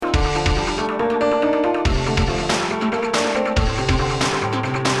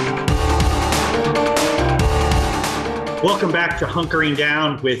Welcome back to Hunkering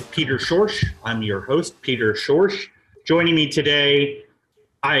Down with Peter Schorsch. I'm your host, Peter Schorsch. Joining me today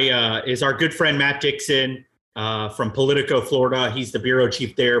is our good friend Matt Dixon from Politico, Florida. He's the bureau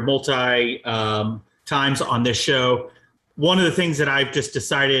chief there, times on this show. One of the things that I've just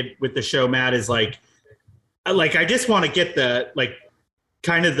decided with the show, Matt, is I just want to get the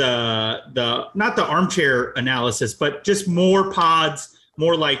not the armchair analysis, but just more pods,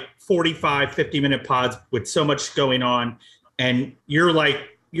 more like 45, 50-minute pods with so much going on. And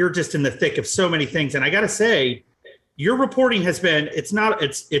you're just in the thick of so many things. And I got to say, your reporting has been,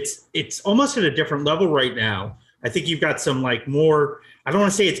 it's almost at a different level right now. I think you've got some more, I don't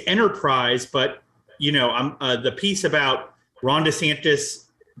want to say it's enterprise, but the piece about Ron DeSantis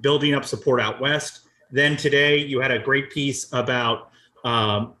building up support out West. Then today you had a great piece about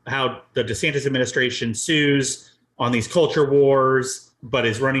how the DeSantis administration sues on these culture wars, but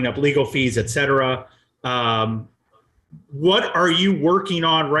is running up legal fees, et cetera. What are you working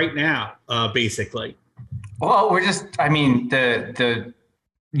on right now, basically? Well, the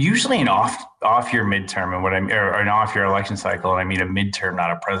usually an off year midterm, and or an off year election cycle, and I mean a midterm, not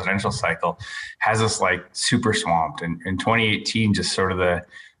a presidential cycle, has us super swamped. And in 2018, just sort of the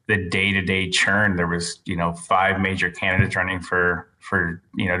day-to-day churn. There was 5 major candidates running for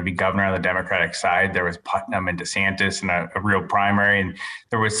to be governor on the Democratic side. There was Putnam and DeSantis and a real primary, and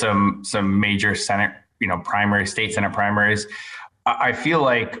there was some major Senate primary, state Senate primaries. I feel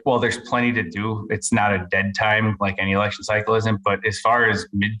there's plenty to do. It's not a dead time like any election cycle isn't, but as far as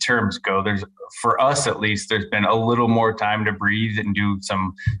midterms go, for us at least, there's been a little more time to breathe and do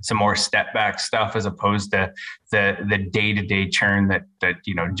some more step back stuff as opposed to the day-to-day churn that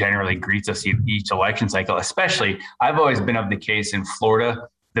generally greets us each election cycle. Especially, I've always been of the case in Florida,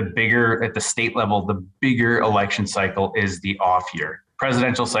 at the state level, the bigger election cycle is the off year.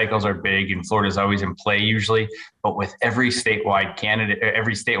 Presidential cycles are big, and Florida's always in play usually. But with every statewide candidate,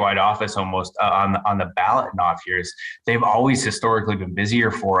 every statewide office almost on the ballot in off years, they've always historically been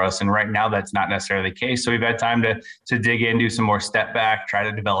busier for us. And right now, that's not necessarily the case. So we've had time to dig in, do some more step back, try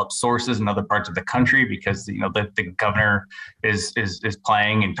to develop sources in other parts of the country because the governor is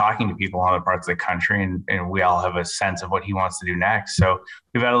playing and talking to people in other parts of the country, and we all have a sense of what he wants to do next. So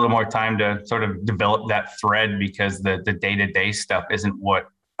we've had a little more time to sort of develop that thread because the day-to-day stuff isn't what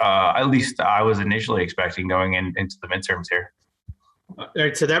at least I was initially expecting going into the midterms here. All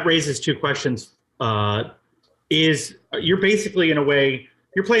right, so that raises 2 questions. You're basically, in a way,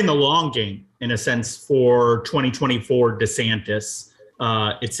 you're playing the long game, in a sense, for 2024 DeSantis.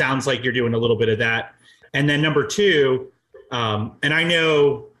 It sounds like you're doing a little bit of that. And then number 2, and I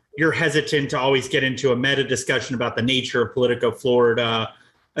know you're hesitant to always get into a meta discussion about the nature of Politico Florida,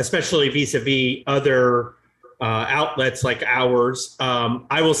 especially vis-a-vis other outlets like ours.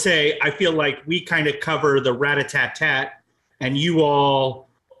 I will say, I feel like we kind of cover the rat-a-tat-tat, and you all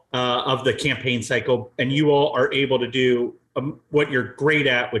of the campaign cycle, and you all are able to do what you're great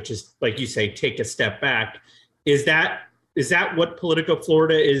at, which is, like you say, take a step back. Is that what Politico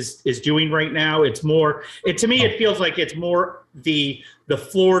Florida is doing right now? It's more, to me, it feels like it's more the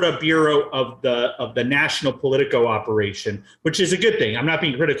Florida bureau of the national Politico operation, which is a good thing. I'm not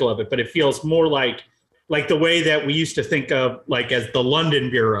being critical of it, but it feels more like the way that we used to think of as the London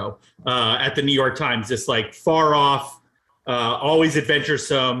bureau at the New York Times, this far off, always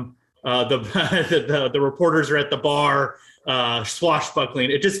adventuresome. The reporters are at the bar,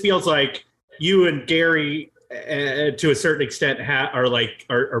 swashbuckling. It just feels like you and Gary, to a certain extent,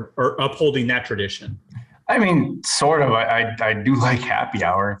 are upholding that tradition. I mean, sort of. I do like happy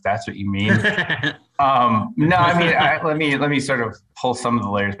hour, if that's what you mean. No, I mean, let me sort of pull some of the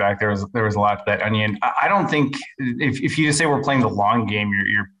layers back. There was a lot to that onion. I don't think if you just say we're playing the long game,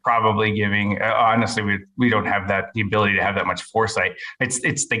 you're probably giving. Honestly, we don't have the ability to have that much foresight.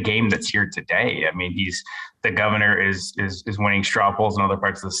 It's the game that's here today. I mean, the governor is winning straw polls in other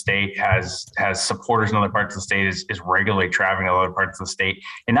parts of the state, has supporters in other parts of the state, is regularly traveling to other parts of the state.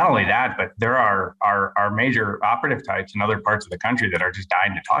 And not only that, but there are major operative types in other parts of the country that are just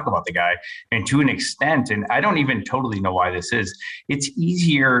dying to talk about the guy. And to an extent, and I don't even totally know why this is, it's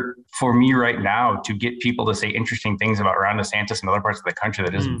easier for me right now to get people to say interesting things about Ron DeSantis and other parts of the country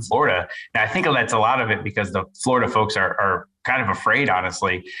that is in Florida. And I think that's a lot of it because the Florida folks are kind of afraid,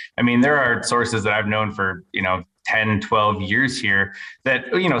 honestly. I mean, there are sources that I've known for, 10, 12 years here that,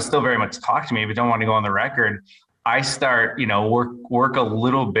 still very much talk to me, but don't want to go on the record. I start, work a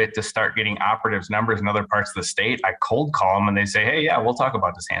little bit to start getting operatives numbers in other parts of the state. I cold call them and they say, hey, yeah, we'll talk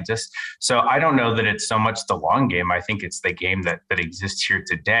about DeSantis. So I don't know that it's so much the long game. I think it's the game that exists here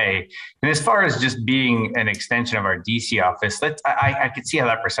today. And as far as just being an extension of our DC office, I could see how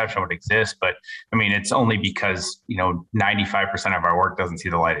that perception would exist. But I mean, it's only because, 95% of our work doesn't see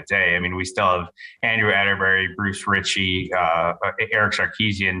the light of day. I mean, we still have Andrew Atterbury, Bruce Ritchie, Eric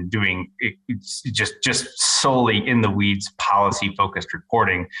Sarkeesian doing just solely in the weeds policy focused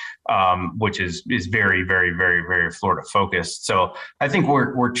reporting, which is very, very, very, very Florida focused. So I think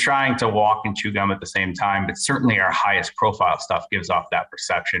we're trying to walk and chew gum at the same time, but certainly our highest profile stuff gives off that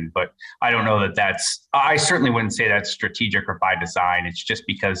perception. But I don't know I certainly wouldn't say that's strategic or by design. It's just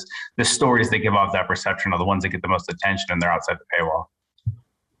because the stories that give off that perception are the ones that get the most attention and they're outside the paywall.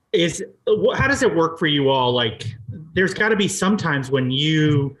 How does it work for you all? Like, there's got to be sometimes when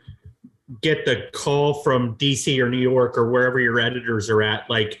you get the call from DC or New York or wherever your editors are at,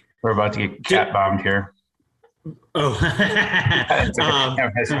 like, we're about to get cat bombed here. Oh,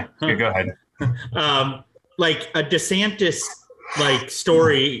 go ahead. Like a DeSantis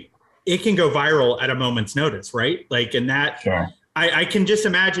story, it can go viral at a moment's notice, right? Like, in that, sure. I can just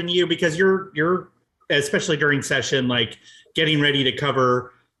imagine you, because you're especially during session, like getting ready to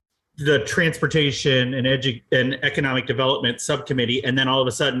cover the transportation and economic development subcommittee, and then all of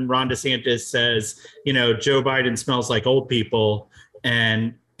a sudden Ron DeSantis says, Joe Biden smells like old people,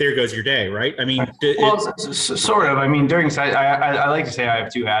 and there goes your day, right? I mean, sort of. I mean, during I like to say I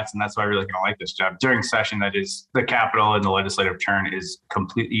have two hats, and that's why I really kind of like this job. During session, that is the Capitol and the legislative turn is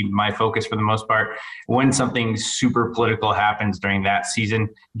completely my focus for the most part. When something super political happens during that season,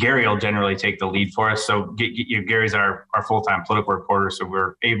 Gary will generally take the lead for us. So Gary's our full-time political reporter, so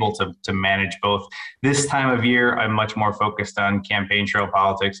we're able to manage both. This time of year, I'm much more focused on campaign trail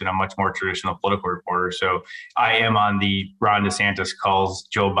politics, and I'm much more traditional political reporter. So I am on the Ron DeSantis calls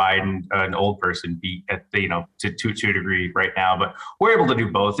Joe Biden, an old person, beat at to a degree right now, but we're able to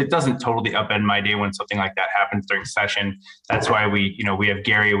do both. It doesn't totally upend my day when something like that happens during session. That's why we have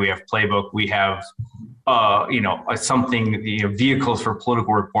Gary, we have Playbook, we have vehicles for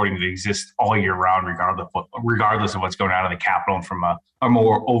political reporting that exist all year round, regardless of what's going on in the Capitol and from a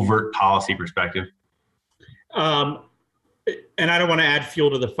more overt policy perspective. And I don't want to add fuel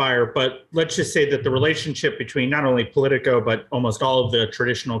to the fire, but let's just say that the relationship between not only Politico, but almost all of the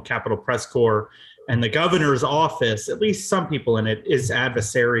traditional Capitol Press Corps and the governor's office, at least some people in it, is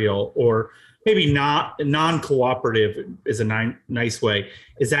adversarial, or maybe not non-cooperative is a nice way.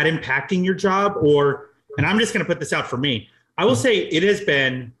 Is that impacting your job? And I'm just going to put this out for me. I will say it has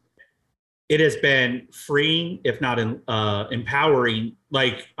been freeing, if not empowering.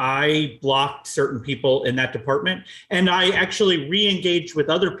 Like, I blocked certain people in that department, and I actually re-engaged with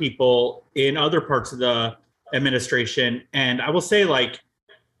other people in other parts of the administration. And I will say,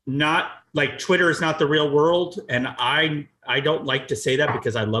 Twitter is not the real world. And I don't like to say that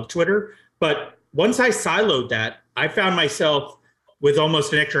because I love Twitter. But once I siloed that, I found myself with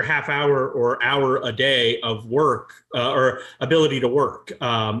almost an extra half hour or hour a day of work or ability to work.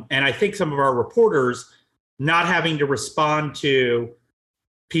 And I think some of our reporters not having to respond to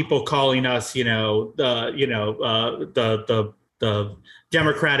people calling us, the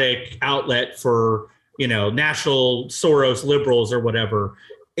Democratic outlet for, national Soros liberals or whatever.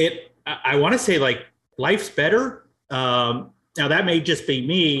 I want to say, life's better. Now that may just be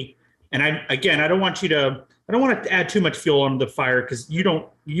me. And I don't want to add too much fuel on the fire, because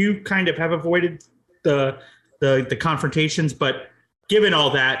you kind of have avoided the confrontations. But given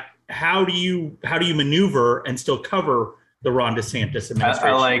all that, how do you maneuver and still cover the Ron DeSantis administration?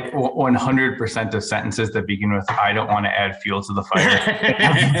 I like 100% of sentences that begin with "I don't want to add fuel to the fire."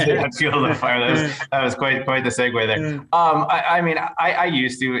 Add fuel to the fire. That was quite the segue there. I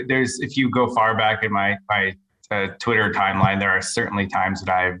used to. If you go far back in my Twitter timeline, there are certainly times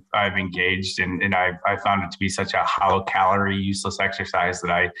that I've engaged, and I found it to be such a hollow calorie, useless exercise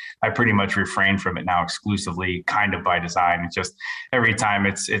that I pretty much refrain from it now exclusively, kind of by design. It's just every time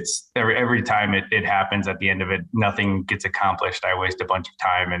every time it happens, at the end of it, nothing gets accomplished. I waste a bunch of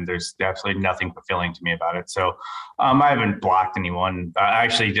time, and there's absolutely nothing fulfilling to me about it. So I haven't blocked anyone.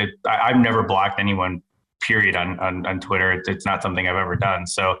 I've never blocked anyone, period, on Twitter. It's not something I've ever done.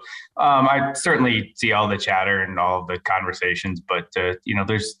 So I certainly see all the chatter and all the conversations, but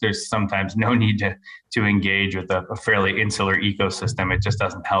there's sometimes no need to engage with a fairly insular ecosystem. It just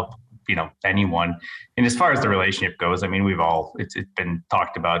doesn't help anyone. And as far as the relationship goes, I mean, it's been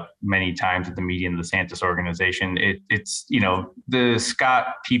talked about many times at the media and the DeSantis organization. It's the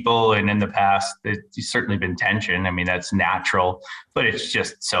Scott people, and in the past, it's certainly been tension. I mean, that's natural, but it's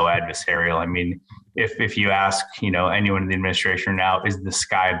just so adversarial. I mean, if you ask, anyone in the administration now, is the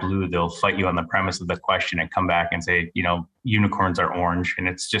sky blue? They'll fight you on the premise of the question and come back and say, unicorns are orange. And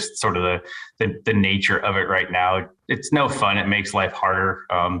it's just sort of the nature of it right now. It's no fun. It makes life harder.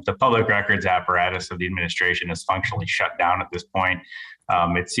 The public records apparatus of the administration is functionally shut down at this point.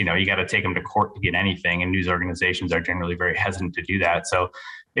 It's, you got to take them to court to get anything, and news organizations are generally very hesitant to do that. So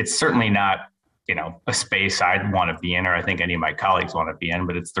it's certainly not, a space I'd want to be in, or I think any of my colleagues want to be in,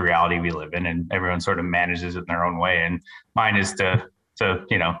 but it's the reality we live in, and everyone sort of manages it in their own way. And mine is to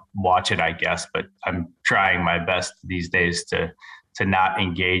watch it, I guess, but I'm trying my best these days to not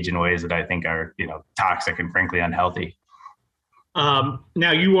engage in ways that I think are, toxic and frankly unhealthy. Now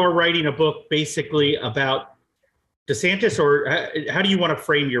you are writing a book basically about DeSantis, or how do you want to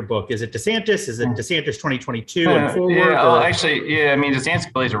frame your book? Is it DeSantis? Is it DeSantis 2022 and forward? I mean,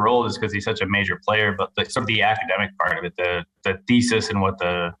 DeSantis plays a role just because he's such a major player, but sort of the academic part of it, the thesis and what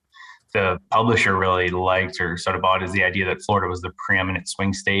the publisher really liked or sort of bought is the idea that Florida was the preeminent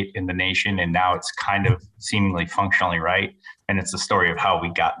swing state in the nation, and now it's kind of seemingly functionally right. And it's the story of how we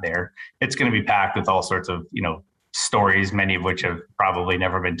got there. It's going to be packed with all sorts of, stories, many of which have probably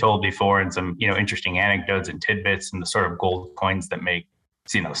never been told before, and some, interesting anecdotes and tidbits and the sort of gold coins that make,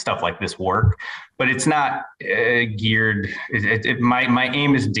 stuff like this work. But it's not geared. My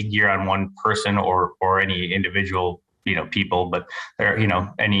aim isn't to gear on one person or any individual, people, but there,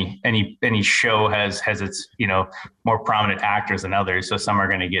 any show has its, more prominent actors than others. So some are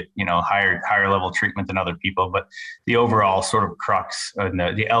going to get, higher level treatment than other people. But the overall sort of crux and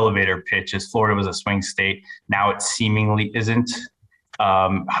the elevator pitch is Florida was a swing state. Now it seemingly isn't.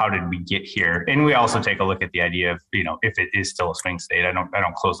 How did we get here? And we also take a look at the idea of, if it is still a swing state. I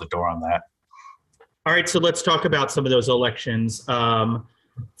don't close the door on that. All right, so let's talk about some of those elections.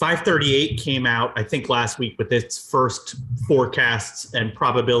 538 came out, I think, last week with its first forecasts and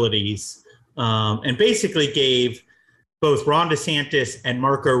probabilities, and basically gave both Ron DeSantis and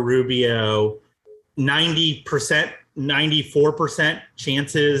Marco Rubio 90%, 94%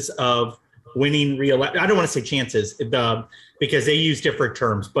 chances of winning re-election. I don't want to say chances because they use different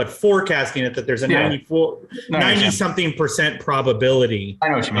terms, but forecasting it that there's a 90-something% probability. I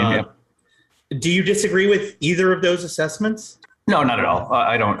know what you mean. Do you disagree with either of those assessments? No, not at all.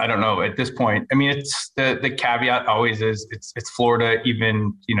 I don't know at this point. I mean, it's the caveat always is it's Florida.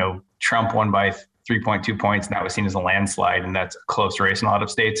 Even, Trump won by 3.2 points, and that was seen as a landslide, and that's a close race in a lot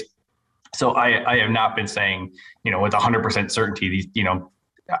of states. So I have not been saying, with 100% certainty, these,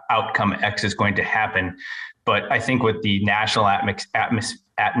 outcome X is going to happen. But I think with the national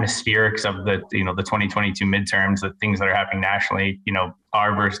atmospherics of the 2022 midterms, the things that are happening nationally,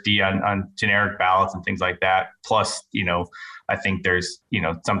 R versus D on generic ballots and things like that. Plus, I think there's,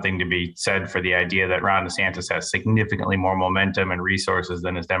 something to be said for the idea that Ron DeSantis has significantly more momentum and resources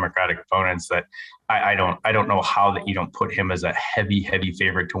than his Democratic opponents, that I don't know how that you don't put him as a heavy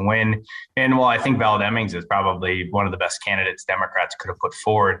favorite to win. And while I think Val Demings is probably one of the best candidates Democrats could have put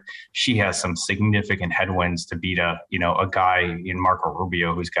forward, she has some significant headwinds to beat a guy in Marco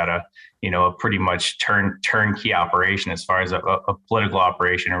Rubio who's got a pretty much turnkey operation as far as a political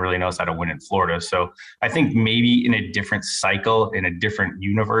operation, and really knows how to win in Florida. So I think maybe in a different cycle, in a different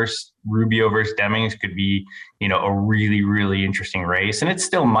universe, Rubio versus Demings could be, a really, really interesting race. And it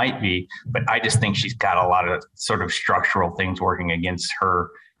still might be, but I just think she's got a lot of sort of structural things working against her,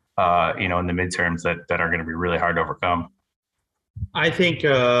 in the midterms that are going to be really hard to overcome. I think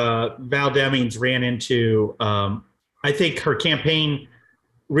Val Demings ran into, I think her campaign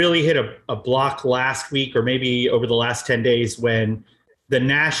really hit a block last week, or maybe over the last 10 days, when the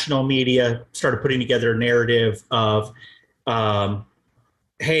national media started putting together a narrative of,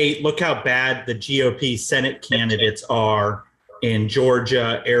 hey, look how bad the GOP Senate candidates are in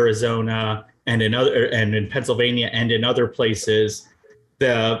Georgia, Arizona, and in Pennsylvania and in other places.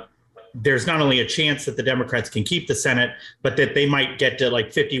 There's not only a chance that the Democrats can keep the Senate, but that they might get to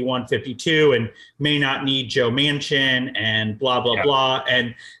like 51, 52 and may not need Joe Manchin and blah, blah, blah.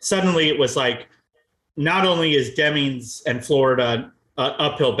 And suddenly it was like, not only is Demings and Florida an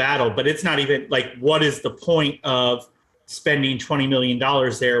uphill battle, but it's not even like, what is the point of spending $20 million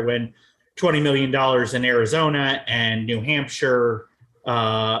there when $20 million in Arizona and New Hampshire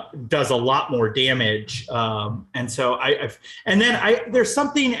does a lot more damage. And so there's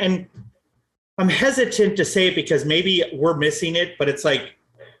something, and I'm hesitant to say it because maybe we're missing it, but it's like,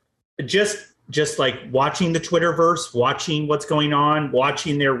 just like watching the Twitterverse, watching what's going on,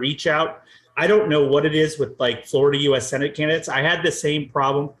 watching their reach out. I don't know what it is with like Florida U.S. Senate candidates. I had the same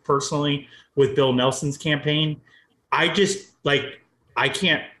problem personally with Bill Nelson's campaign. I just like, I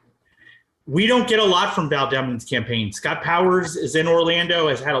can't, we don't get a lot from Val Deming's campaign. Scott Powers is in Orlando,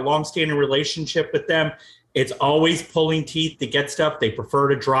 has had a long-standing relationship with them. It's always pulling teeth to get stuff. They prefer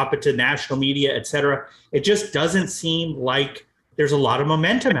to drop it to national media, et cetera. It just doesn't seem like there's a lot of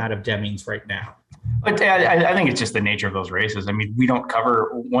momentum out of Demings right now. But I think it's just the nature of those races. I mean, we don't cover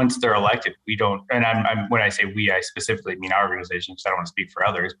once they're elected. We don't, and I'm when I say we, I specifically mean our organization, because I don't want to speak for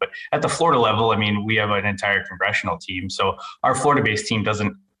others. But at the Florida level, I mean, we have an entire congressional team. So our Florida-based team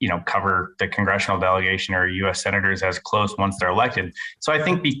doesn't, cover the congressional delegation or U.S. senators as close once they're elected. So I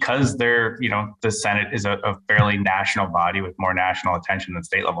think because they're, the Senate is a fairly national body with more national attention than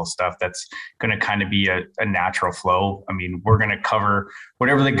state level stuff, that's going to kind of be a natural flow. I mean, we're going to cover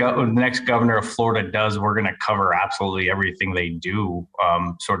whatever the next governor of Florida does. We're going to cover absolutely everything they do,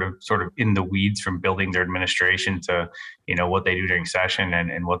 sort of in the weeds, from building their administration to, what they do during session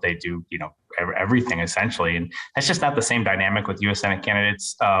and what they do, everything essentially. And that's just not the same dynamic with U.S. Senate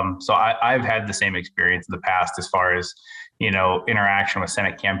candidates. So I've had the same experience in the past as far as, interaction with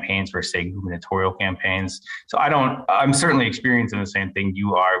Senate campaigns versus, say, gubernatorial campaigns. So I'm certainly experiencing the same thing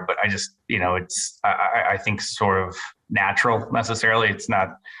you are, but I just, I think sort of natural necessarily. It's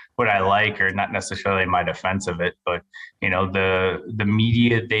not what I like, or not necessarily my defense of it, but the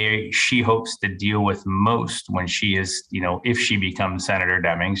media she hopes to deal with most when she is, if she becomes Senator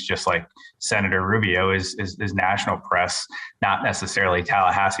Demings, just like Senator Rubio, is national press, not necessarily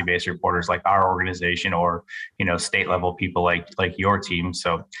Tallahassee based reporters like our organization, or state level people like your team.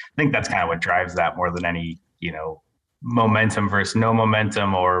 So I think that's kind of what drives that more than any momentum versus no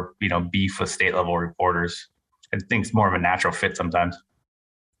momentum, or beef with state level reporters. I think it's more of a natural fit sometimes.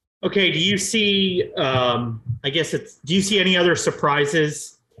 Okay, do you see, do you see any other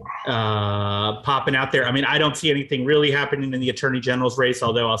surprises popping out there? I mean, I don't see anything really happening in the Attorney General's race,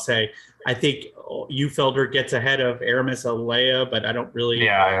 although I'll say I think Uhlfelder gets ahead of Aramis Alea, but I don't really.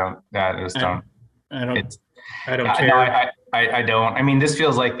 Yeah, I don't. That is dumb. I don't care. No, I don't. I mean, this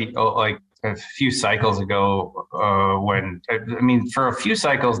feels like a few cycles ago for a few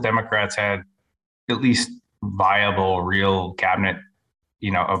cycles, Democrats had at least viable, real cabinet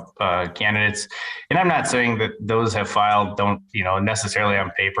candidates. And I'm not saying that those have filed don't, necessarily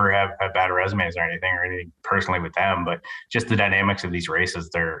on paper have bad resumes or anything personally with them, but just the dynamics of these races,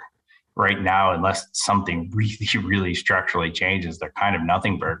 they're right now, unless something really, really structurally changes, they're kind of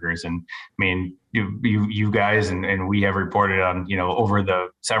nothing burgers. And I mean, you guys and we have reported on, over the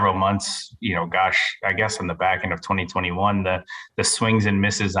several months, I guess in the back end of 2021, the swings and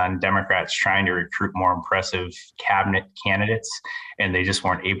misses on Democrats trying to recruit more impressive cabinet candidates, and they just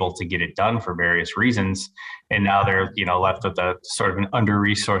weren't able to get it done for various reasons. And now they're, left with a sort of an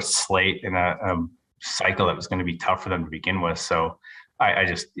under-resourced slate in a cycle that was going to be tough for them to begin with. So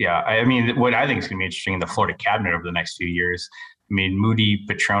I mean, what I think is going to be interesting in the Florida cabinet over the next few years, I mean, Moody,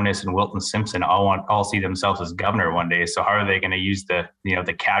 Petronis, and Wilton Simpson all see themselves as governor one day. So how are they going to use the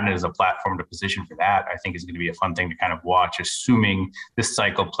cabinet as a platform to position for that? I think is going to be a fun thing to kind of watch, assuming this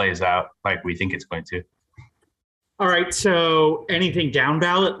cycle plays out like we think it's going to. All right. So anything down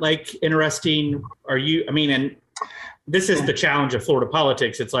ballot, like interesting? And this is the challenge of Florida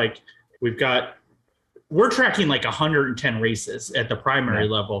politics. It's like we're tracking like 110 races at the primary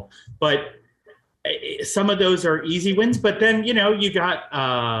level, but some of those are easy wins. But then, you got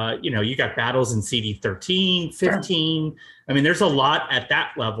battles in CD 13, 15. Sure. I mean, there's a lot at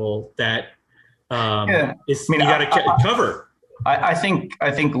that level that you got to cover. I think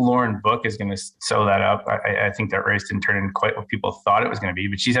Lauren Book is going to sew that up. I think that race didn't turn into quite what people thought it was going to be,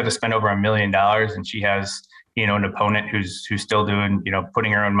 but she's had to spend over $1 million, and she has, an opponent who's still doing,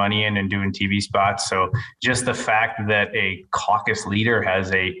 putting her own money in and doing TV spots. So just the fact that a caucus leader has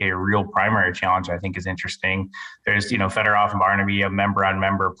a real primary challenge, I think is interesting. There's, Fedorov and Barnaby, a member on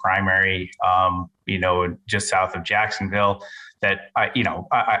member primary, just south of Jacksonville that I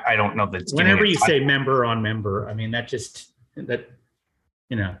don't know that. Whenever you say member on member, I mean, that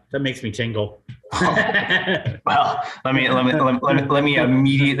makes me tingle. Well, let me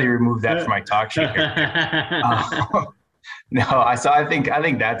immediately remove that from my talk sheet here. I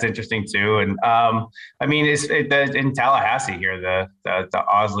think that's interesting too. And I mean, in Tallahassee here, the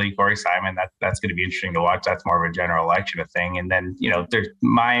Osley, Corey Simon, that's going to be interesting to watch. That's more of a general election thing. And then, there's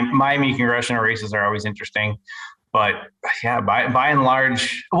Miami congressional races are always interesting. But yeah, by and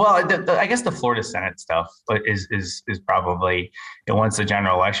large, well, I guess the Florida Senate stuff is probably, once the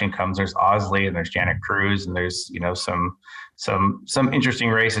general election comes, there's Osley and there's Janet Cruz and there's some interesting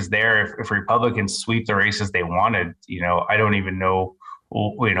races there. If Republicans sweep the races they wanted, I don't even know,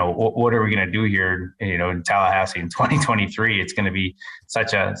 what are we going to do here, in Tallahassee in 2023? It's going to be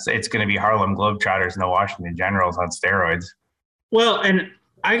it's going to be Harlem Globetrotters and the Washington Generals on steroids. Well, and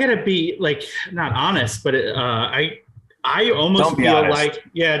I gotta be like not honest, but I almost Don't be feel honest. like,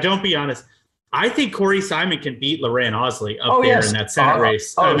 yeah, don't be honest. I think Corey Simon can beat Loran Osley up Oh there in yes. that Senate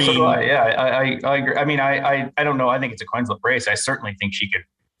race. I So do I. mean, Yeah, I agree. I mean, I don't know. I think it's a coin flip race. I certainly think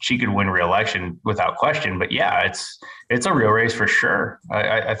she could win re-election without question. But yeah, it's a real race for sure.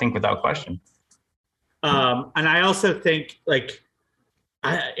 I think without question. and I also think like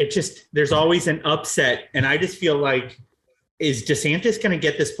it just there's always an upset, and I just feel like is DeSantis going to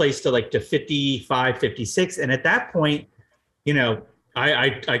get this place to 55, 56? And at that point, you know,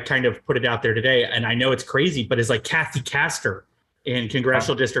 I kind of put it out there today, and I know it's crazy, but is like Kathy Castor in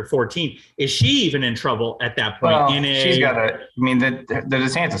Congressional District 14, is she even in trouble at that point? Well, she's got a. I mean, the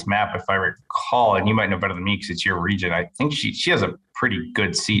DeSantis map, if I recall, and you might know better than me because it's your region. I think she has a pretty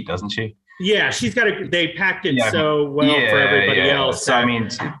good seat, doesn't she? Yeah, she's got a. They packed it Yeah, so well for everybody else. So I mean,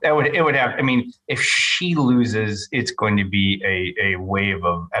 it would have. I mean, if she loses, it's going to be a wave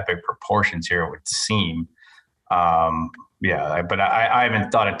of epic proportions here. It would seem. Yeah, but I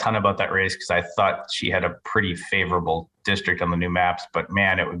haven't thought a ton about that race because I thought she had a pretty favorable district on the new maps. But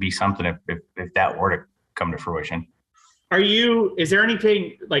man, it would be something if that were to come to fruition. Is there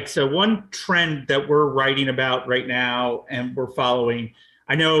anything like, so one trend that we're writing about right now and we're following,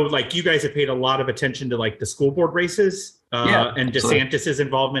 I know like you guys have paid a lot of attention to like the school board races and absolutely. DeSantis's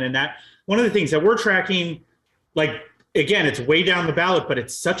involvement in that. One of the things that we're tracking, like, again, it's way down the ballot, but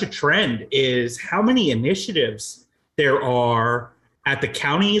it's such a trend, is how many initiatives there are at the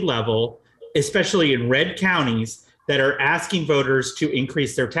county level, especially in red counties, that are asking voters to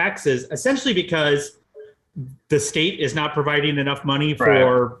increase their taxes, essentially because the state is not providing enough money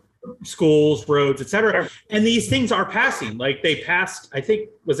for schools, roads, et cetera. And these things are passing. Like they passed, I think,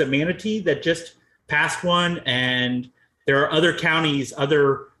 was it Manatee that just passed one? And there are other counties,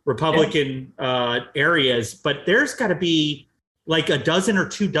 other Republican areas, but there's got to be like a dozen or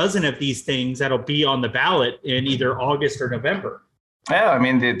 24 of these things that'll be on the ballot in either August or November. Yeah, I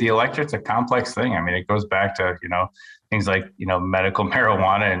mean, the electorate's a complex thing. I mean, it goes back to, things like, medical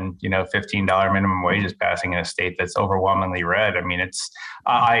marijuana and, $15 minimum wages passing in a state that's overwhelmingly red. I mean,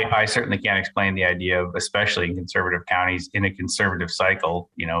 I certainly can't explain the idea of, especially in conservative counties, in a conservative cycle,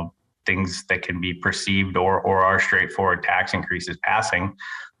 things that can be perceived or are straightforward tax increases passing.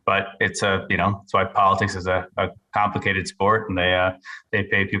 But it's it's why politics is a complicated sport, and they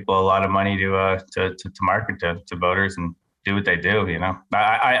pay people a lot of money to market to voters and do what they do.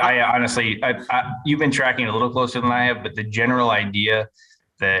 I honestly, you've been tracking a little closer than I have, but the general idea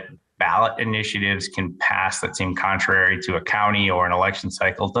that ballot initiatives can pass that seem contrary to a county or an election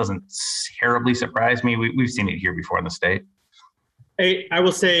cycle doesn't terribly surprise me. We've seen it here before in the state. I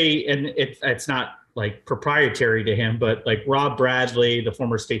will say, and it's not like proprietary to him, but like Rob Bradley, the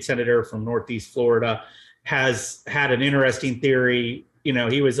former state senator from Northeast Florida, has had an interesting theory.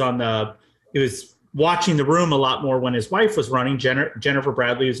 He was watching the room a lot more when his wife was running, Jennifer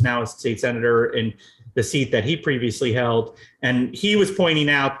Bradley, who's now a state senator in the seat that he previously held. And he was pointing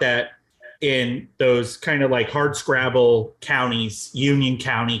out that in those kind of like hard scrabble counties, Union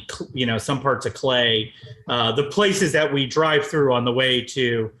County, some parts of Clay, the places that we drive through on the way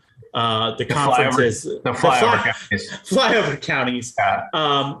to the conferences, the flyover counties,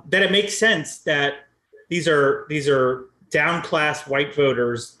 that it makes sense that these are downclass white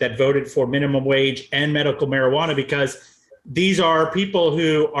voters that voted for minimum wage and medical marijuana, because these are people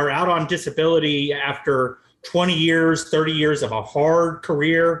who are out on disability after 20 years, 30 years of a hard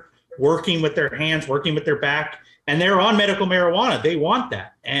career, working with their hands, working with their back, and they're on medical marijuana. They want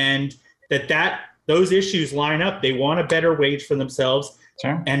that. And those issues line up. They want a better wage for themselves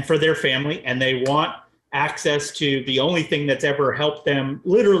and for their family, and they want access to the only thing that's ever helped them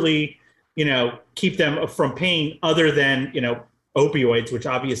literally keep them from pain, other than, opioids, which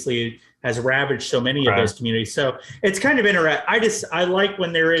obviously has ravaged so many of those communities. So it's kind of interesting. I like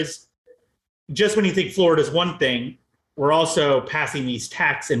when there is, just when you think Florida is one thing, we're also passing these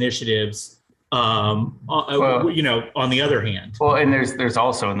tax initiatives, on the other hand. Well, and there's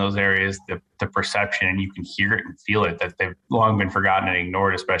also in those areas the perception, and you can hear it and feel it, that they've long been forgotten and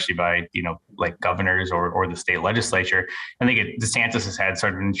ignored, especially by, like governors or the state legislature. I think DeSantis has had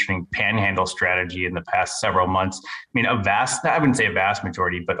sort of an interesting panhandle strategy in the past several months. I mean, I wouldn't say a vast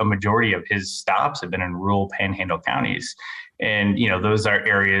majority, but a majority of his stops have been in rural panhandle counties. And, those are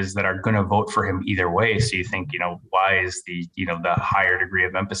areas that are going to vote for him either way. So you think, why is the higher degree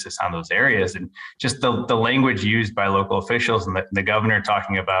of emphasis on those areas? And just the language used by local officials and the governor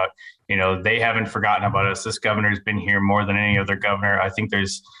talking about, they haven't forgotten about us. This governor's been here more than any other governor. I think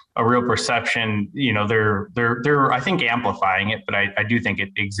there's a real perception, they're I think amplifying it, but I do think it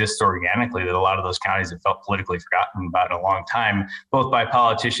exists organically that a lot of those counties have felt politically forgotten about in a long time, both by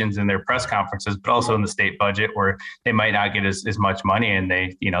politicians in their press conferences, but also in the state budget where they might not get as much money and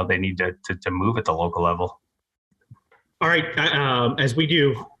they need to move at the local level. All right. As we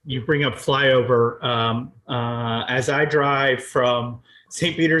do, you bring up flyover. As I drive from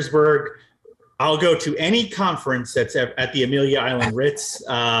St. Petersburg, I'll go to any conference that's at the Amelia Island Ritz.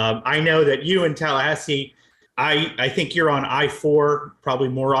 I know that you in Tallahassee, I think you're on I-4 probably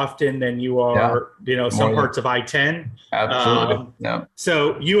more often than you are, some parts of I-10. Absolutely. Yeah.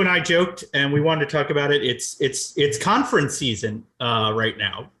 So you and I joked, and we wanted to talk about it. It's conference season right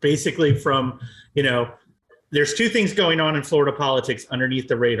now. Basically, from there's two things going on in Florida politics underneath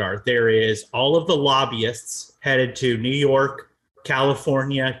the radar. There is all of the lobbyists headed to New York,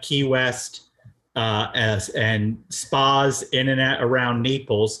 California, Key West, and spas in and around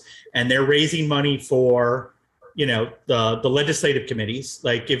Naples, and they're raising money for the legislative committees.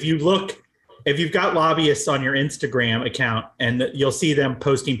 Like if you've got lobbyists on your Instagram account, and you'll see them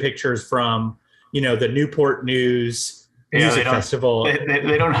posting pictures from the Newport News music festival.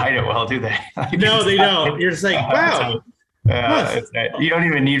 They don't hide it well, do they? No, they don't. You're just like, wow. You don't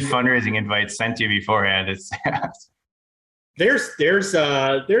even need fundraising invites sent to you beforehand. There's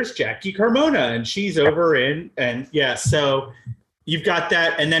Jackie Carmona, and she's over so you've got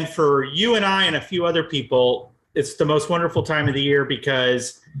that. And then for you and I and a few other people, it's the most wonderful time of the year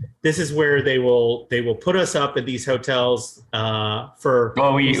because this is where they will put us up at these hotels for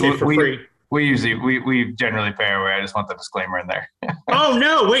free. We generally pay our way. I just want the disclaimer in there. Oh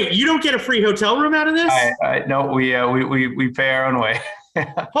no! Wait, you don't get a free hotel room out of this? No, we pay our own way.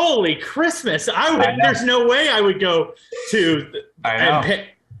 Holy Christmas! There's no way I would go to. I know.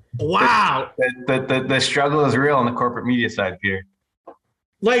 Wow. The struggle is real on the corporate media side, Peter.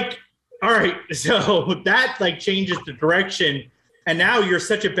 All right, so that changes the direction. And now you're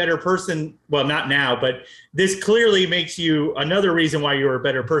such a better person. Well, not now, but this clearly makes you another reason why you're a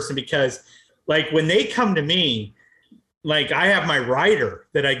better person, because when they come to me, I have my rider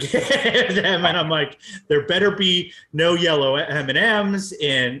that I give them, and I'm like, there better be no yellow M&Ms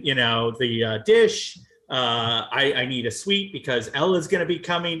in, the dish. I need a suite because Ella's going to be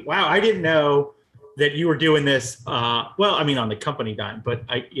coming. Wow, I didn't know that you were doing this. On the company dime, but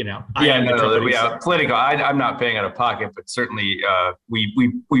political. I'm not paying out of pocket, but certainly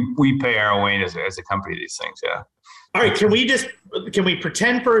we pay our way as a company these things. Yeah. All right. Can we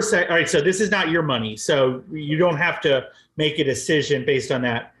pretend for a sec? All right. So this is not your money, so you don't have to make a decision based on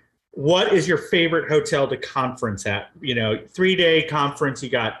that. What is your favorite hotel to conference at? 3-day conference. You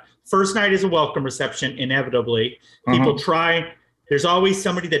got first night is a welcome reception. Inevitably, people try. There's always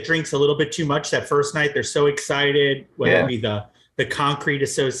somebody that drinks a little bit too much that first night. They're so excited, whether it be the Concrete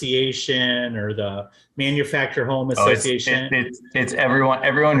Association or the Manufacturer Home Association. It's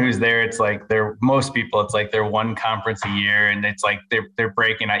everyone who's there. It's like most people. It's like their one conference a year, and it's like they're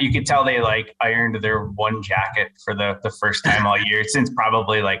breaking out. You can tell they ironed their one jacket for the first time all year since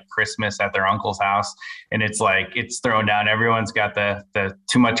probably Christmas at their uncle's house, and it's thrown down. Everyone's got the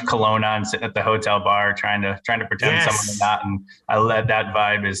too much cologne on, sitting at the hotel bar trying to pretend someone not. And I led that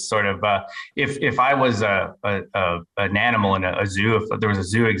vibe is sort of if I was an animal in a zoo, if there was a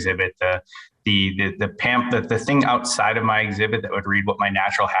zoo exhibit, the thing outside of my exhibit that would read what my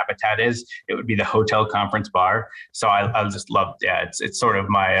natural habitat is, it would be the hotel conference bar. So I just love, it's sort of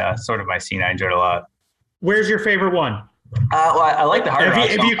my scene. I enjoyed a lot. Where's your favorite one? I like the Hard Rock.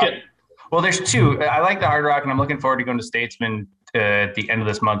 Well, there's two. I like the Hard Rock, and I'm looking forward to going to Statesman at the end of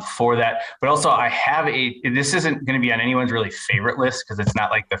this month for that. But also I have this isn't going to be on anyone's really favorite list because it's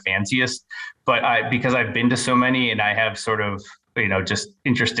not the fanciest, but because I've been to so many and I have sort of, just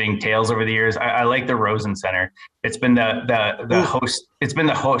interesting tales over the years. I like the Rosen Center. It's been the host. It's been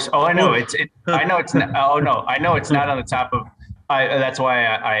the host. Oh, I know. I know it's not. Oh no, I know it's not on the top of. That's why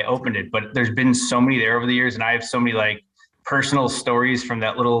I opened it. But there's been so many there over the years, and I have so many personal stories from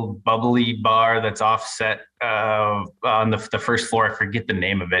that little bubbly bar that's offset on the first floor. I forget the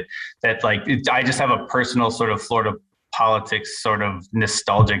name of it. That I just have a personal sort of Florida politics sort of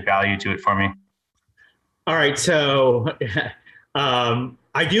nostalgic value to it for me. All right, so.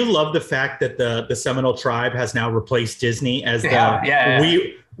 I do love the fact that the Seminole Tribe has now replaced Disney as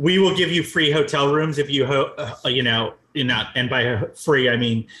we will give you free hotel rooms if you and by free I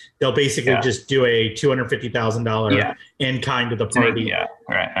mean they'll basically just do a $250,000 in kind to the party. Yeah,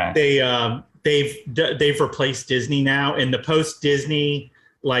 right. They've replaced Disney now in the post Disney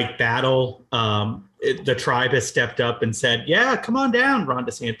battle. The Tribe has stepped up and said, "Yeah, come on down, Ron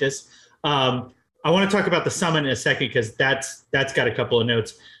DeSantis. I want to talk about the summit in a second because that's got a couple of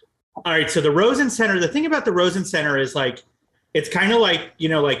notes. All right, so the Rosen Center. The thing about the Rosen Center is like it's kind of like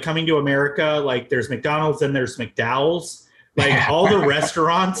like coming to America. Like there's McDonald's and there's McDowell's. Like all the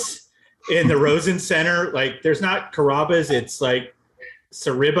restaurants in the Rosen Center, like there's not Carrabba's, it's like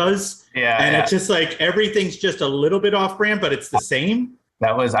Saribas. Yeah, and yeah. it's just like everything's just a little bit off brand, but it's the same.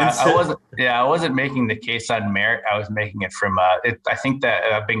 That was I wasn't making the case on merit. I was making it from I think that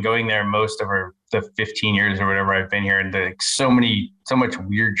I've been going there most of the 15 years or whatever I've been here, and so much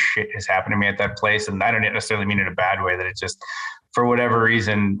weird shit has happened to me at that place, and I don't necessarily mean it in a bad way. That it's just for whatever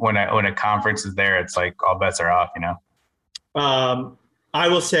reason when a conference is there, it's like all bets are off. I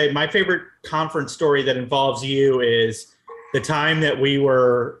will say my favorite conference story that involves you is the time that we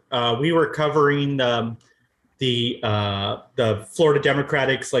were covering the Florida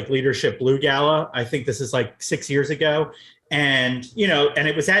Democrats like Leadership Blue Gala. I think this is like 6 years ago. And, and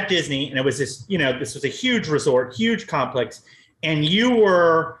it was at Disney, and it was this, this was a huge resort, huge complex. And you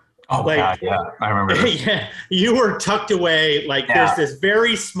were God, yeah, I remember this. Yeah, you were tucked away. Like there's this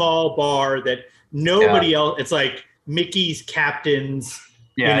very small bar that nobody else, it's like Mickey's Captain's.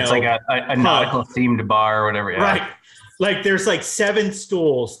 Yeah, it's like a nautical themed bar or whatever. Yeah. Right. Like there's like 7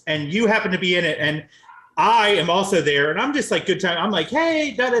 stools and you happen to be in it. And I am also there, and I'm just like, good time. I'm like,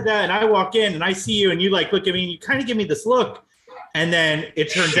 hey, da da da, and I walk in and I see you, and you like look at me, and you kind of give me this look, and then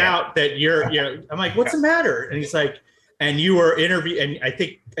it turns out that you're. I'm like, what's the matter? And he's like, and you were interviewed, and I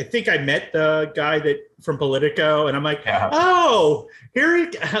think I met the guy that from Politico, and I'm like, oh,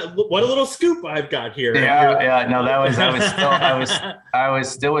 what a little scoop I've got here. Yeah. No, I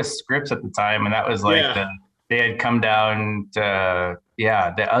was still with Scripps at the time, and that was like they had come down to.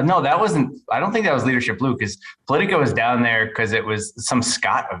 No, that wasn't. I don't think that was Leadership Blue because Politico was down there because it was some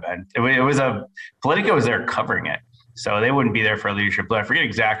Scott event. Politico was there covering it, so they wouldn't be there for a Leadership Blue. I forget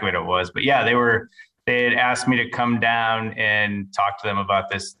exactly what it was, but yeah, they had asked me to come down and talk to them about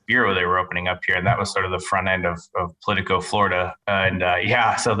this bureau they were opening up here, and that was sort of the front end of Politico Florida. And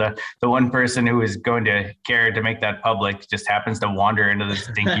so the one person who was going to care to make that public just happens to wander into this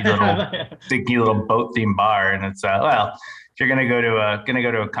dinky little boat themed bar, and it's if you're gonna go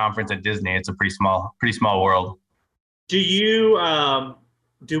to a conference at Disney, it's a pretty small world. Do you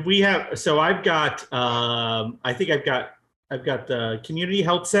do we have? So I've got I think I've got the community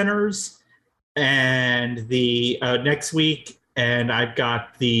health centers and the next week, and I've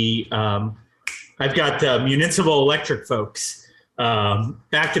got the municipal electric folks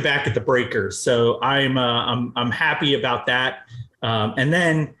back to back at the breakers. So I'm happy about that. And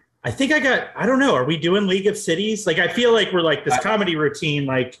then I think I don't know, are we doing League of Cities? Like, I feel like we're like this comedy routine,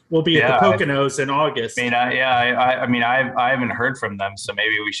 like we'll be at the Poconos in August. I mean, I haven't heard from them. So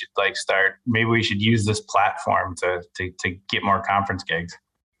maybe we should maybe we should use this platform to get more conference gigs.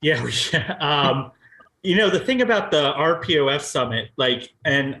 Yeah, we should. The thing about the RPOF summit, like,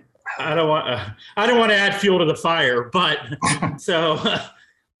 and I don't want to add fuel to the fire, but so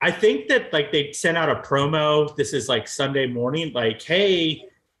I think that like they sent out a promo. This is like Sunday morning, like, hey,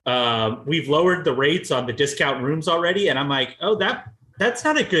 we've lowered the rates on the discount rooms already. And I'm like, oh, that's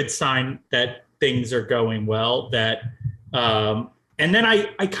not a good sign that things are going well. And then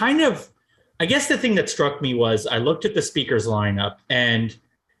I guess the thing that struck me was I looked at the speakers lineup, and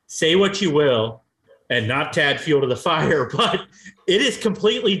say what you will, and not to add fuel to the fire, but it is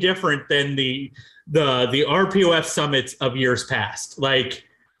completely different than the RPOF summits of years past. Like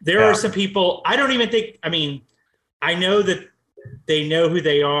there are some people, I don't even think, I know that they know who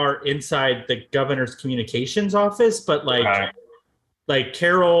they are inside the governor's communications office, but like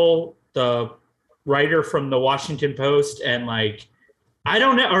Carol, the writer from the Washington Post, and like, I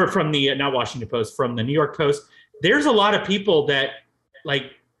don't know, or from the, not Washington Post, from the New York Post, there's a lot of people that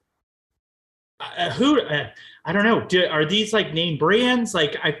like, I don't know, are these like name brands?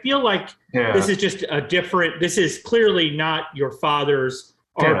 Like, I feel like this is just this is clearly not your father's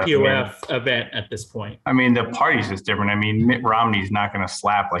RPOF event at this point. I mean, the party's just different. I mean, Mitt Romney's not going to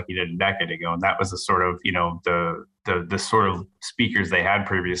slap like he did a decade ago, and that was the sort of, the sort of speakers they had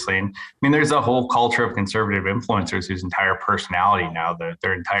previously. And I mean, there's a whole culture of conservative influencers whose entire personality now,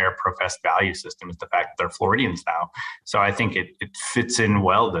 their entire professed value system is the fact that they're Floridians now. So I think it fits in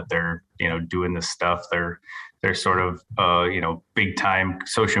well that they're, doing this stuff. They're sort of, big time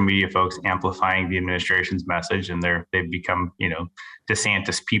social media folks amplifying the administration's message, and they've become,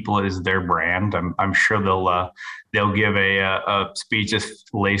 DeSantis people is their brand. I'm sure they'll give a speech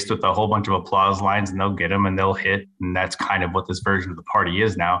just laced with a whole bunch of applause lines, and they'll get them and they'll hit. And that's kind of what this version of the party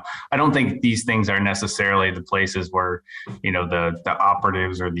is now. I don't think these things are necessarily the places where, the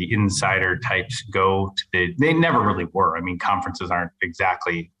operatives or the insider types go to. They never really were. I mean, conferences aren't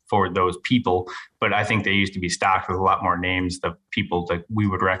exactly for those people. But I think they used to be stocked with a lot more names of people that we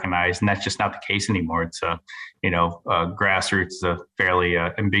would recognize, and that's just not the case anymore. It's grassroots is a fairly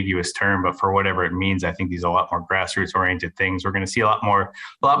ambiguous term, but for whatever it means, I think these are a lot more grassroots oriented things. We're going to see a lot more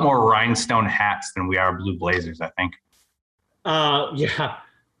rhinestone hats than we are blue blazers, I think. Yeah,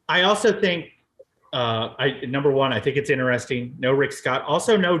 I also think. Number one, I think it's interesting. No Rick Scott.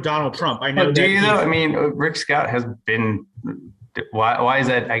 Also, no Donald Trump. I know. Do you know? I mean, Rick Scott has been. Why is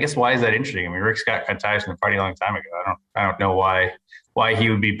that? I guess why is that interesting? I mean, Rick Scott cut ties from the party a long time ago. I don't know why he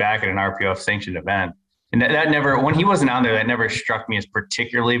would be back at an RPF sanctioned event. And that never, when he wasn't on there, that never struck me as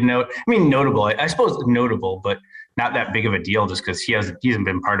particularly of note. I mean, notable. I suppose notable, but not that big of a deal, just because he hasn't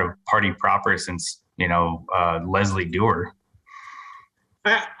been part of party proper since Leslie Dewar.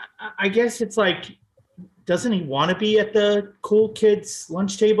 I guess it's like, doesn't he want to be at the cool kids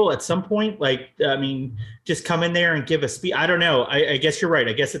lunch table at some point? Like, I mean, just come in there and give a speech. I don't know. I guess you're right.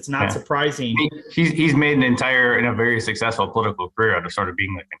 I guess it's not surprising. He's made a very successful political career out of sort of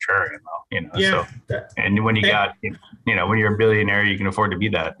being the contrarian, though. Yeah. So, and when when you're a billionaire, you can afford to be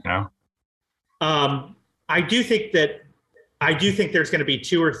that. I do think there's going to be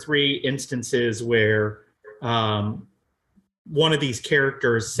 2 or 3 instances where one of these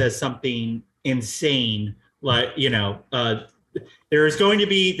characters says something insane, like there is going to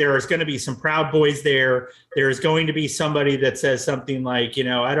be some Proud Boys there. There is going to be somebody that says something like,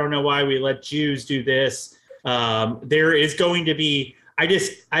 I don't know why we let Jews do this. There is going to be. I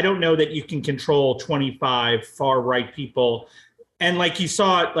don't know that you can control 25 far right people, and like you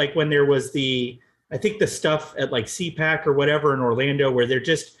saw it, like when there was I think the stuff at like CPAC or whatever in Orlando, where there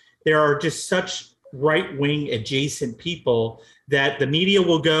are just such right wing adjacent people that the media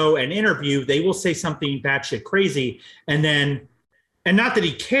will go and interview. They will say something batshit crazy, and not that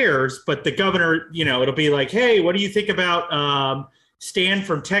he cares, but the governor, it'll be like, hey, what do you think about Stan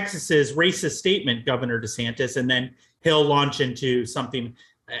from Texas's racist statement, Governor DeSantis? And then he'll launch into something.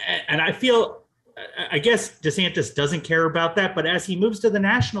 And I guess DeSantis doesn't care about that, but as he moves to the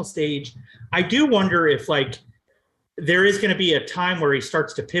national stage, I do wonder if like there is going to be a time where he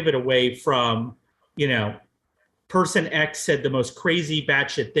starts to pivot away from, person X said the most crazy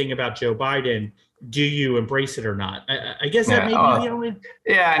batshit thing about Joe Biden. Do you embrace it or not? I guess that may be the only.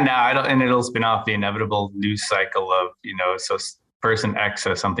 Yeah, no, I don't, and it'll spin off the inevitable news cycle of, so person X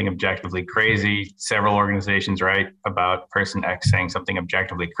says something objectively crazy. Several organizations write about person X saying something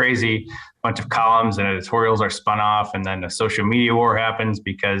objectively crazy. A bunch of columns and editorials are spun off, and then a social media war happens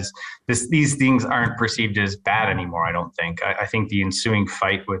because these things aren't perceived as bad anymore. I don't think. I think the ensuing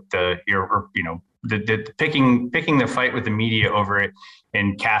fight with the picking the fight with the media over it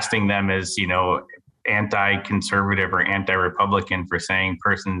and casting them as anti-conservative or anti-Republican for saying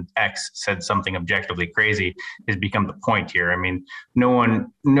person X said something objectively crazy has become the point here. I mean,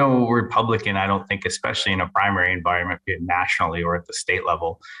 no Republican, I don't think, especially in a primary environment, be it nationally or at the state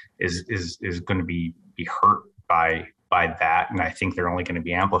level, is going to be hurt by that. And I think they're only going to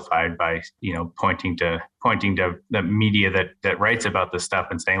be amplified by, pointing to the media that writes about this stuff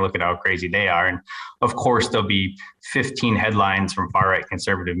and saying, look at how crazy they are. And of course, there'll be 15 headlines from far right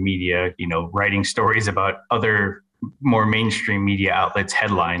conservative media, writing stories about other more mainstream media outlets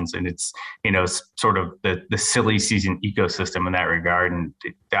headlines. And it's, sort of the silly season ecosystem in that regard. And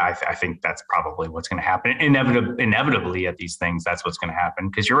I think that's probably what's going to happen. Inevitably at these things, that's what's going to happen.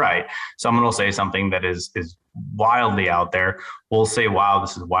 Because you're right. Someone will say something that is wildly out there. We'll say, wow,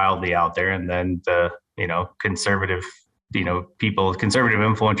 this is wildly out there. And then the, conservative, conservative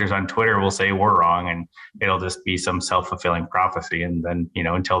influencers on Twitter will say we're wrong, and it'll just be some self-fulfilling prophecy. And then,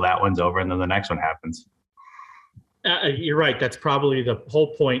 until that one's over, and then the next one happens. You're right. That's probably the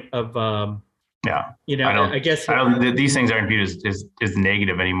whole point of, I guess these things aren't viewed as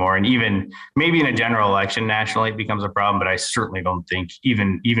negative anymore. And even maybe in a general election nationally, it becomes a problem. But I certainly don't think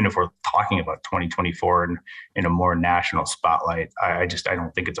even if we're talking about 2024 and in a more national spotlight, I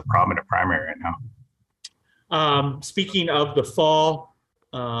don't think it's a problem in a primary right now. Speaking of the fall,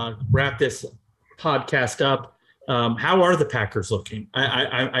 wrap this podcast up. How are the Packers looking?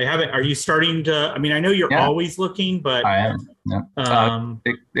 I haven't. Are you starting to? I mean, I know you're always looking, but I am. Yeah.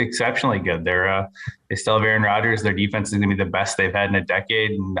 Exceptionally good. They still have Aaron Rodgers. Their defense is going to be the best they've had in a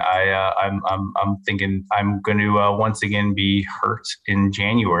decade, and I'm thinking I'm going to once again be hurt in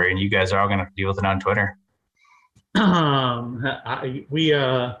January, and you guys are all going to deal with it on Twitter.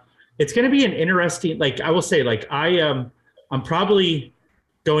 It's going to be an interesting. Like I will say, like I'm probably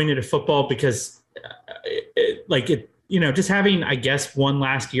going into football because. Just having, I guess, one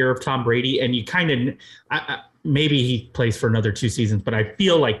last year of Tom Brady, and you kind of, maybe he plays for another 2 seasons, but I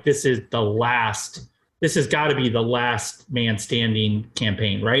feel like this is the last this has got to be the last man standing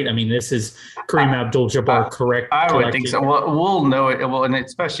campaign, right? I mean, this is Kareem Abdul-Jabbar correct? I would think so. Well, we'll know it. Well, and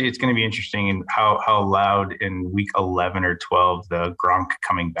especially it's going to be interesting in how loud in week 11 or 12 the Gronk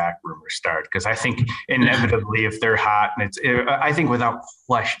coming back rumors start. Because I think inevitably, if they're hot, and I think without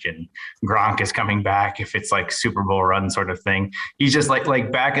question, Gronk is coming back if it's like Super Bowl run sort of thing. He's just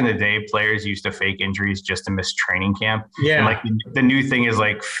like back in the day, players used to fake injuries just to miss training camp. Yeah. And like the new thing is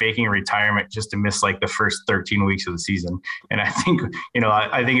like faking retirement just to miss like the first 13 weeks of the season. And I think,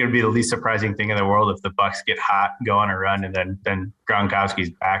 I think it would be the least surprising thing in the world if the Bucs get hot, go on a run, and then Gronkowski's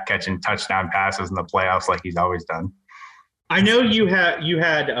back catching touchdown passes in the playoffs like he's always done. I know you have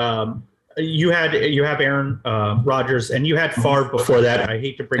Aaron Rodgers, and you had Favre before that. I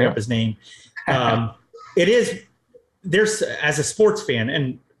hate to bring up his name. There's as a sports fan,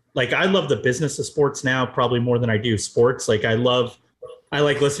 and like I love the business of sports now probably more than I do sports. Like I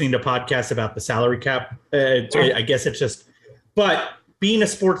like listening to podcasts about the salary cap. I guess it's just, but being a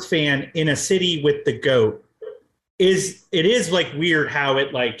sports fan in a city with the GOAT is like weird how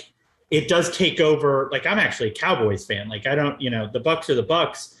it does take over. Like I'm actually a Cowboys fan. Like I don't, the Bucs are the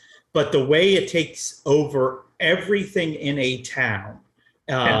Bucs, but the way it takes over everything in a town,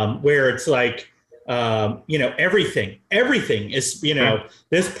 where it's like, everything is,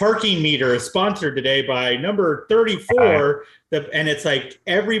 this parking meter is sponsored today by number 34. And it's like,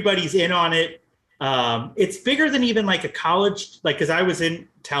 everybody's in on it. It's bigger than even like a college, like, cause I was in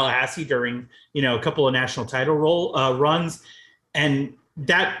Tallahassee during, a couple of national title runs. And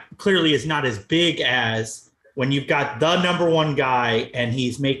that clearly is not as big as when you've got the number one guy and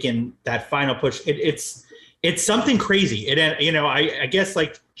he's making that final push. It's something crazy. I guess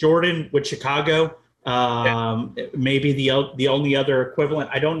like Jordan with Chicago, maybe the only other equivalent.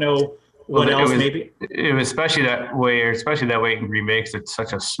 I don't know what else. Maybe it was especially that way in Green Bay because it's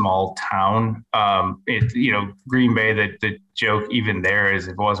such a small town. Green Bay. The joke even there is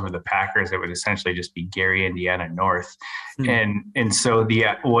if it wasn't for the Packers, it would essentially just be Gary, Indiana North, and so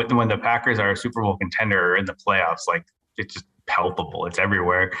when the Packers are a Super Bowl contender or in the playoffs, like it's just palpable. It's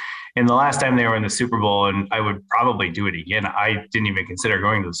everywhere. And the last time they were in the Super Bowl, and I would probably do it again, I didn't even consider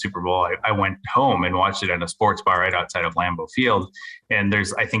going to the Super Bowl. I went home and watched it at a sports bar right outside of Lambeau Field. And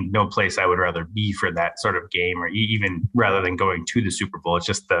there's, I think, no place I would rather be for that sort of game, or even rather than going to the Super Bowl. It's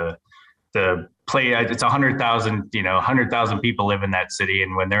just the play. It's 100,000 people live in that city.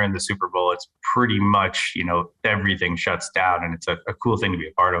 And when they're in the Super Bowl, it's pretty much, everything shuts down, and it's a cool thing to be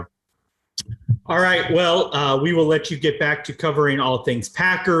a part of. All right. Well, we will let you get back to covering all things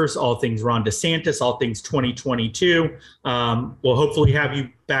Packers, all things Ron DeSantis, all things 2022. We'll hopefully have you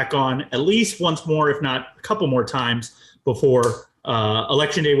back on at least once more, if not a couple more times before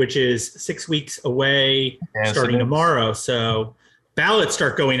Election Day, which is 6 weeks away, starting tomorrow. So ballots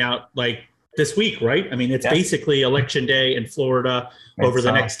start going out like this week, right? I mean, it's basically Election Day in Florida over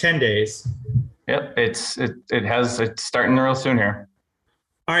the next 10 days. Yep. It's starting real soon here.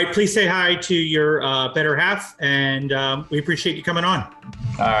 All right, please say hi to your better half, and we appreciate you coming on.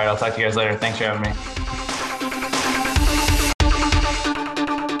 All right, I'll talk to you guys later. Thanks for having me.